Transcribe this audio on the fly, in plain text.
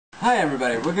Hi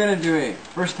everybody, we're gonna do a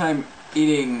first time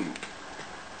eating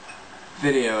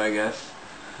video, I guess.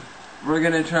 We're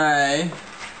gonna try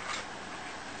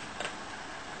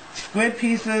squid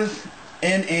pieces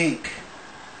in ink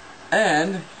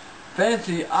and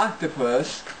fancy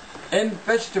octopus in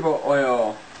vegetable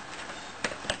oil.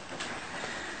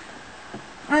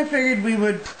 I figured we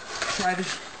would try the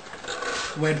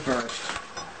squid first.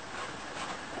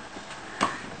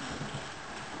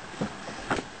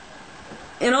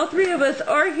 And all three of us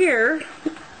are here.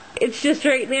 It's just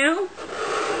right now.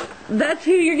 That's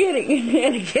who you're getting.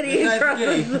 And Kitty across.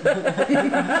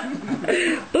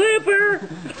 Blooper.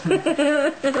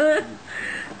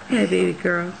 Hey, baby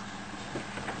girl.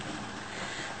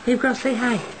 Baby girl, say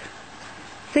hi.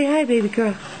 Say hi, baby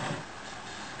girl.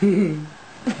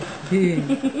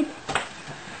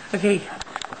 Okay,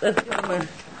 let's go on.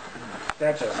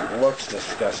 That just looks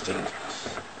disgusting.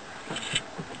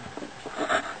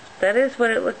 That is what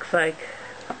it looks like.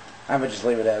 I would just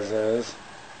leave it as is.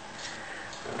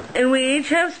 And we each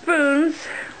have spoons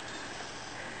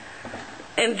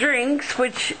and drinks,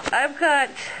 which I've got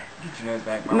Get your nose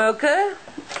back, Mom. mocha.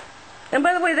 And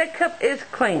by the way, that cup is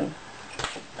clean.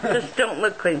 Just don't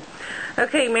look clean.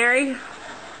 Okay, Mary.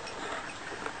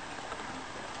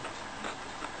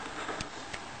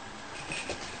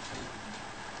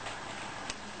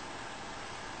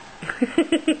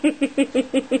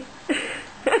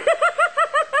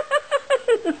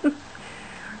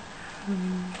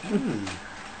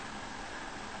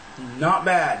 Not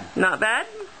bad. Not bad?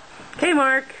 Okay,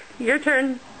 Mark, your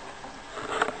turn.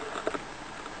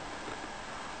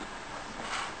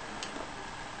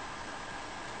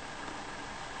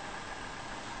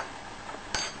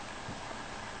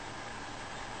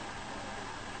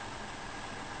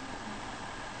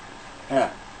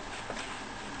 Yeah.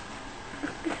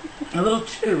 A little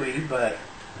chewy, but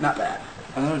not bad.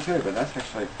 A little too, but that's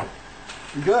actually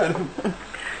good.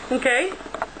 Okay.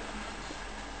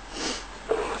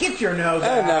 Get your nose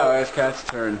And out. now it's Kat's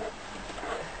turn.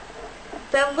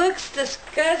 That looks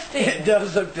disgusting. It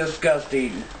does look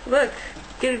disgusting. Look,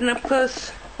 get it up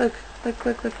close. Look, look,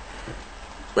 look, look.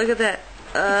 Look at that.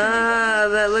 Ah,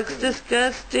 that looks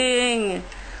disgusting.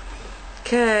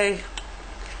 Okay.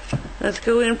 Let's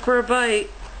go in for a bite.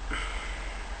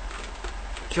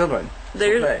 Children.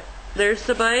 There's, Okay. there's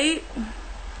the bite.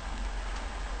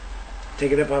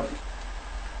 Take it up.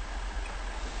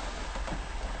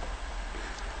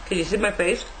 Can you see my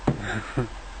face?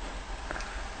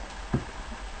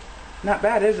 Not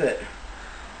bad, is it?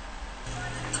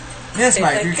 Yes,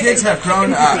 Mike, your kids have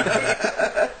grown up.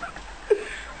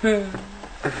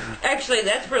 Actually,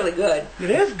 that's really good. It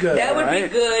is good. That would be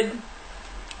Right. good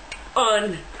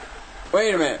on...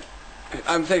 Wait a minute.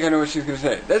 I think I know what she's going to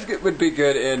say. This would be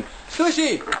good in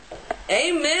sushi.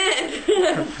 Amen.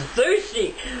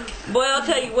 Sushi. Boy, I'll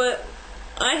tell you what.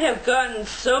 I have gotten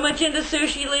so much into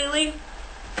sushi lately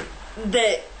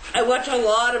that I watch a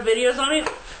lot of videos on it.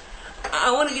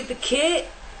 I want to get the kit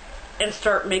and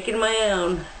start making my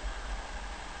own.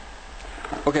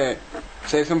 Okay,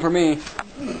 save some for me.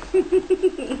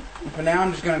 For now,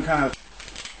 I'm just going to kind of...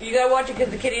 You gotta watch it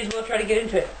because the kiddies will try to get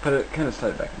into it. Put it, kind of slide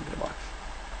it back into the box.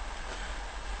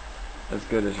 As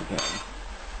good as you can.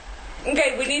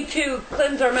 Okay, we need to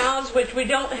cleanse our mouths, which we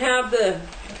don't have the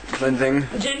Cleansing.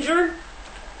 ginger.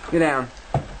 Get down.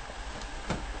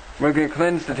 We're going to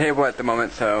cleanse the table at the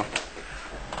moment, so...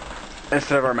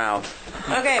 instead of our mouths.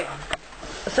 Okay,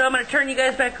 so I'm gonna turn you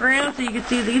guys back around so you can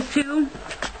see these two.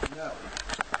 No.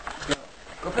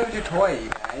 Go play with your toy, you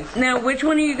guys. Now, which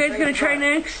one are you guys gonna try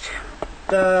next?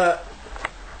 The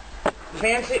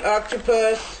fancy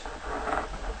octopus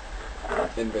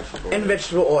In vegetable. in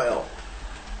vegetable oil.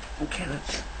 Okay,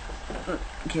 let's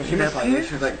get She it must up like here. it.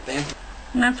 She was like, fancy.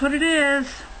 And that's what it is.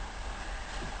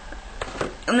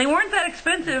 And they weren't that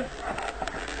expensive.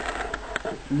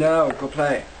 No, go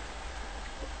play.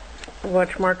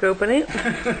 Watch Mark open it.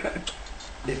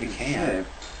 If you can. Okay.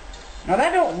 Now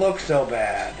that don't look so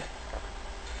bad.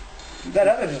 That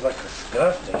other just looks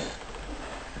disgusting.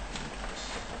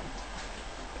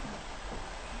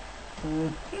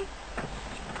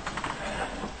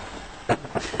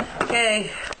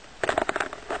 Okay.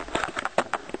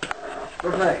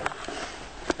 Go play.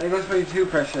 There goes for you too,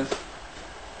 precious.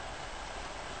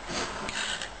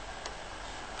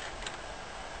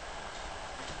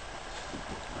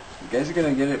 You guys are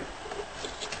gonna get it.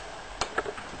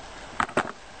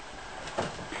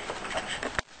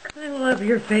 I love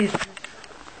your face.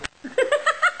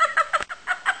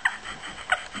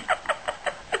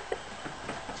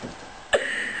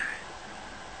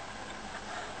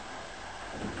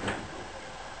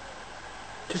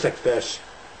 Tastes like fish.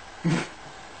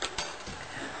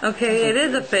 Okay, it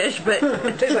is a fish, but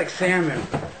It tastes like salmon.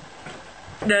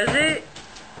 does it?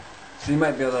 So you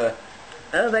might be able to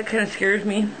Oh, that kind of scares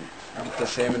me. get the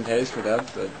salmon taste without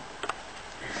the...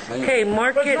 Okay,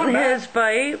 Mark But it's getting not bad. his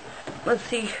bite. Let's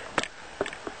see.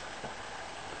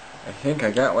 I think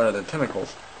I got one of the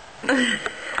tentacles.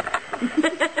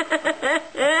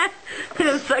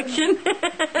 Suction.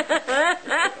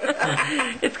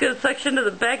 It's going to suction to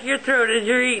the back of your throat as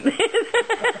you're eating it.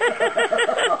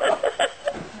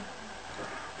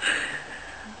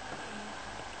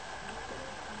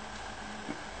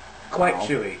 Quite Wow.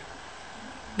 chewy.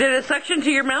 Did it suction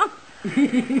to your mouth?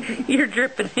 You're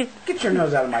dripping it. Get your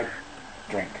nose out of my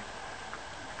drink.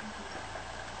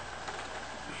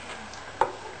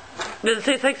 Does it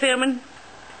taste like salmon?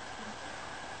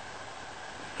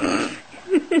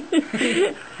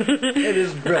 It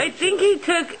is I really think he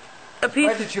took a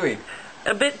Why is piece it chewy?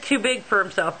 a bit too big for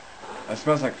himself. It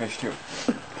smells like fish too.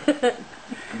 But,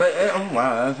 oh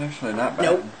wow, that's actually not bad.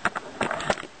 Nope.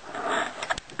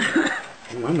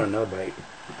 I'm gonna another bite.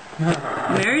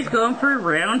 Mary's going for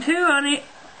round 2 on it.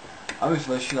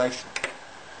 Obviously she likes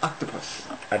octopus.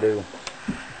 I do.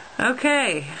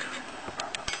 Okay.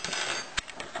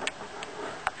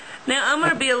 Now I'm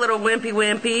going to be a little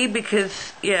wimpy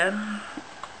because, yeah,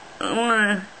 I want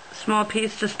a small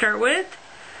piece to start with.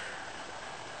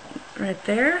 Right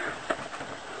there.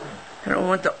 I don't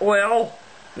want the oil.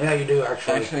 Yeah, you do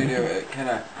actually. Actually, do it kind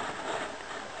of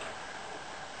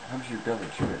helps you build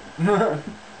it, chew it.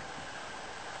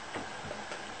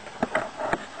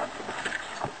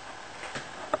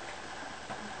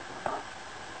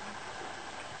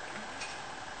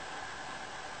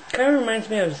 Kind of reminds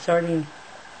me of sardine.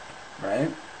 Right?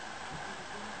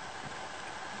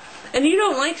 And you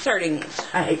don't like sardines.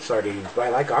 I hate sardines, but I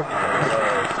like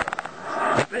octopus.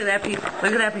 Look at that piece.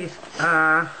 Look at that piece.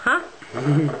 Uh-huh.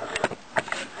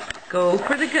 Go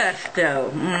for the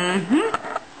gusto. Mm-hmm.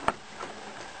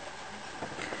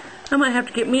 I might have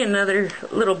to get me another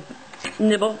little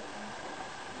nibble.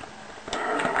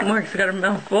 Mark's got a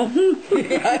mouthful.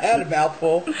 I had a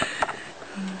mouthful.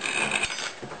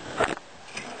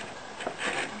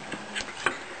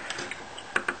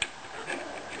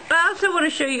 I also want to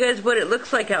show you guys what it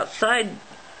looks like outside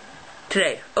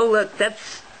today. Oh, look,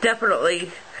 that's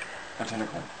definitely A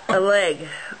tentacle. a leg.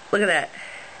 Look at that.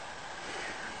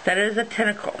 That is a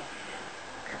tentacle.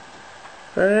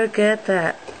 Look at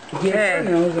that. Get your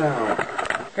Okay, nose out.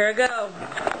 here we go.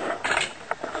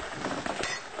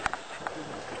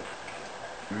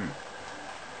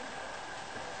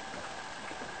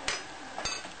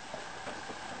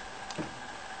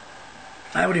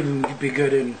 That would even be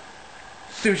good in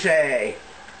sushi.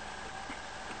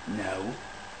 No.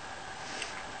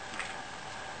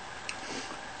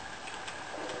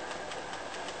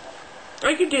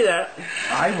 I could do that.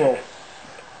 I will.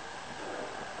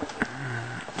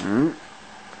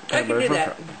 I could do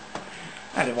that.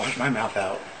 I had to wash my mouth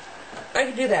out. I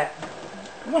could do that.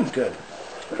 That one's good.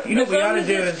 You know As what we ought long to as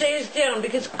do it is... stays down,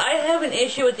 because I have an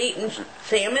issue with eating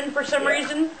salmon for some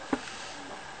reason.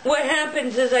 What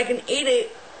happens is I can eat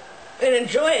it and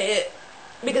enjoy it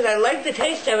because I like the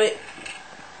taste of it,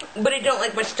 but I don't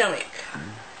like my stomach.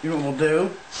 You know what we'll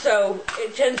do? So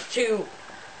it tends to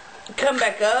come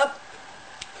back up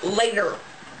later.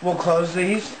 We'll close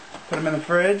these, put them in the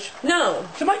fridge. No.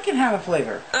 So Mike can have a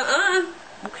flavor. Uh-uh.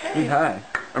 Be Okay. high.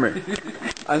 I mean,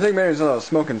 I think Mary's a little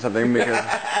smoking something because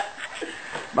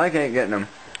Mike ain't getting them.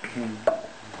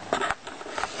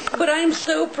 But I'm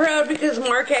so proud because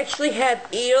Mark actually had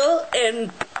eel,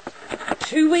 and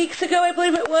 2 weeks ago, I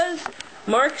believe it was,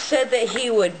 Mark said that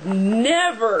he would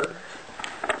never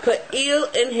put eel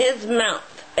in his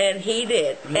mouth, and he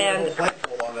did. And a And whole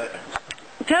plateful of it.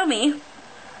 tell me,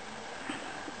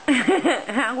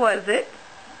 how was it?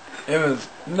 It was,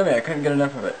 no man, I couldn't get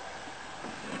enough of it.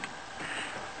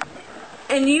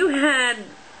 And you had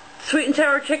sweet and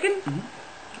sour chicken?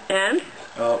 And?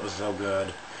 Oh, it was so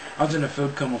good. I was in a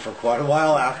food coma for quite a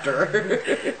while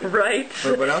after. Right.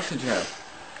 But what else did you have?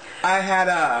 I had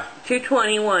a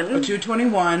 221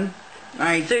 221.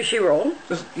 sushi roll.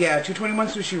 Yeah, 221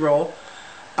 sushi roll.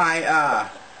 I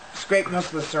scraped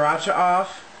most of the sriracha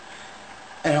off.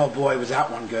 And oh boy, was that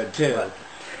one good too.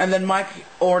 And then Mike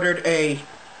ordered a...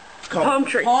 It's called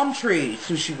Palm tree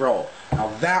sushi roll. Now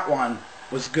that one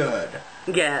was good.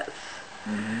 Yes.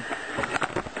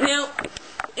 Now,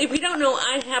 if you don't know,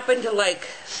 I happen to like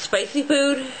spicy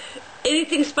food.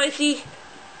 Anything spicy,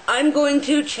 I'm going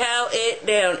to chow it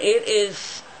down. It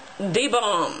is the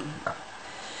bomb.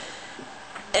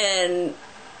 And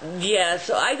yeah,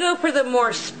 so I go for the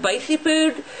more spicy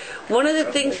food. One of the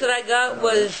things that I got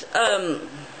was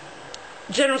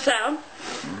General Tso.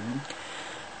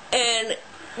 And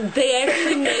they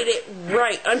actually made it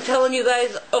right. I'm telling you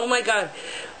guys, oh my god.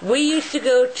 We used to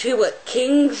go to, what,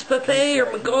 King's Buffet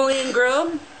or Mongolian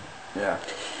Grill? Yeah.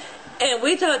 And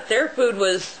we thought their food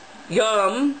was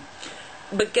yum.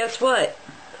 But guess what?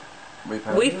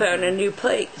 We found a new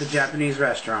place. The Japanese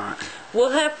restaurant.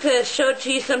 We'll have to show it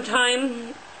to you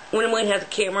sometime when we have the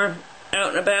camera out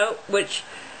and about, which,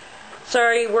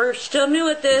 sorry, we're still new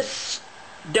at this.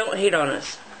 Don't hate on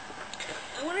us.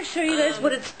 I want to show you guys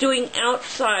what it's doing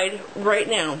outside right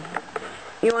now.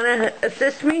 You want to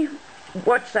assist me?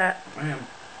 Watch that. I am.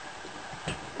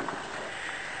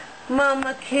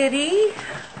 Mama Kitty.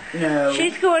 No.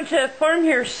 She's going to a farm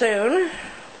here soon,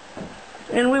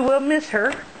 and we will miss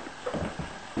her.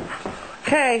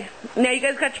 Okay, now you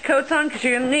guys got your coats on because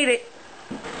you're going to need it.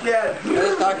 Yeah.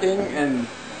 Stocking and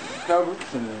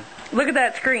coats and... Look at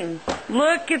that screen.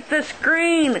 Look at the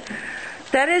screen.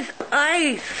 That is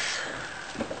ice.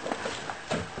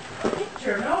 Get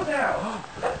your nose out.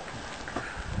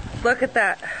 Look at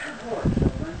that.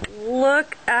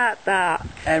 Look at that.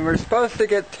 And we're supposed to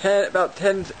get about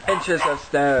 10 inches of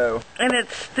snow. And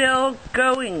it's still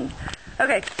going.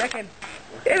 Okay, back in.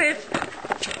 It is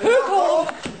too cold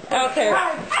out there.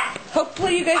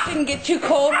 Hopefully you guys didn't get too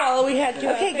cold while we had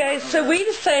to. Okay guys, so we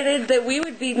decided that we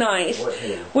would be nice.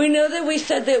 We know that we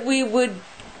said that we would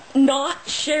not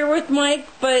share with Mike,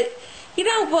 but you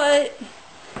know what?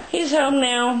 He's home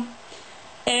now.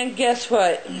 And guess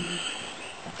what?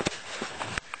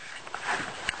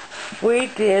 We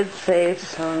did save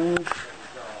some.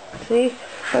 See?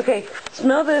 Okay,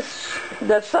 smell this.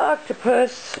 That's the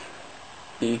octopus.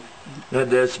 That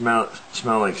does smell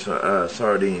like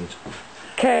sardines.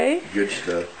 Okay. Good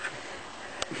stuff.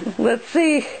 Let's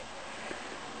see.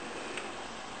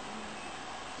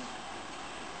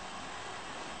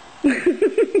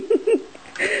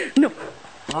 No.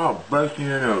 Oh, busting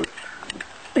your nose.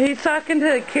 He's talking to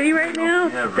the kitty right now?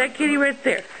 Never. That kitty right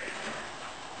there.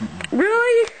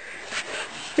 Really?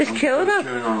 Just kill it up.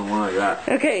 Chewing on the one I got.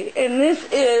 Okay, and this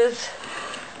is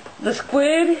the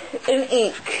squid in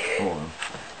ink. Hold on.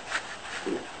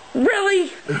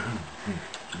 Really?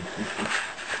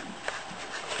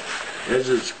 Is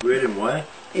it squid and what?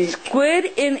 Squid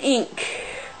in ink.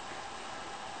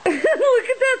 Look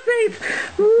at that face.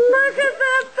 Look at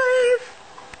that face.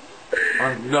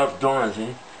 I'm not donuts,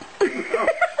 eh?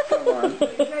 Come on.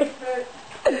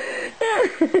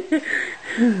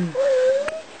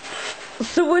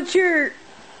 So what's your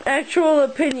actual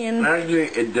opinion? Actually,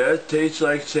 it does taste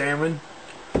like salmon,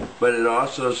 but it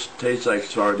also tastes like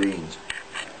sardines.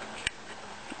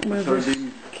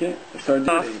 Sardine.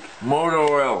 Motor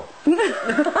oil. How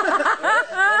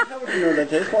would you know what that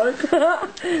tastes like?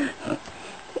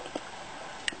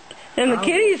 And the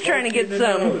kitty's trying to get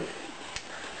some.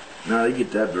 No, you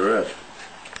get that the rest.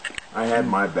 I had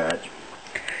my batch.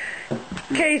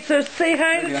 Okay, so say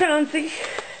hi to Chauncey.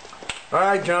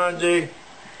 Hi, Chauncey.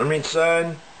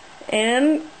 Son.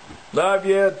 And Love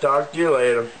you. Talk to you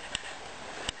later.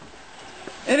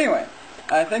 Anyway,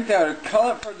 I think that would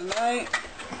call it for tonight.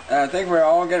 I think we're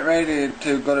all getting ready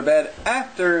to go to bed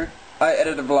after I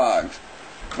edit the vlogs.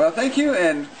 Well, thank you,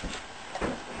 and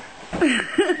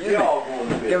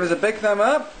give us a big thumb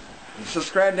up.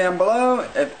 Subscribe down below.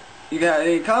 If you got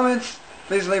any comments,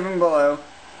 please leave them below.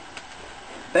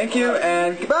 Thank you,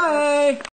 and goodbye!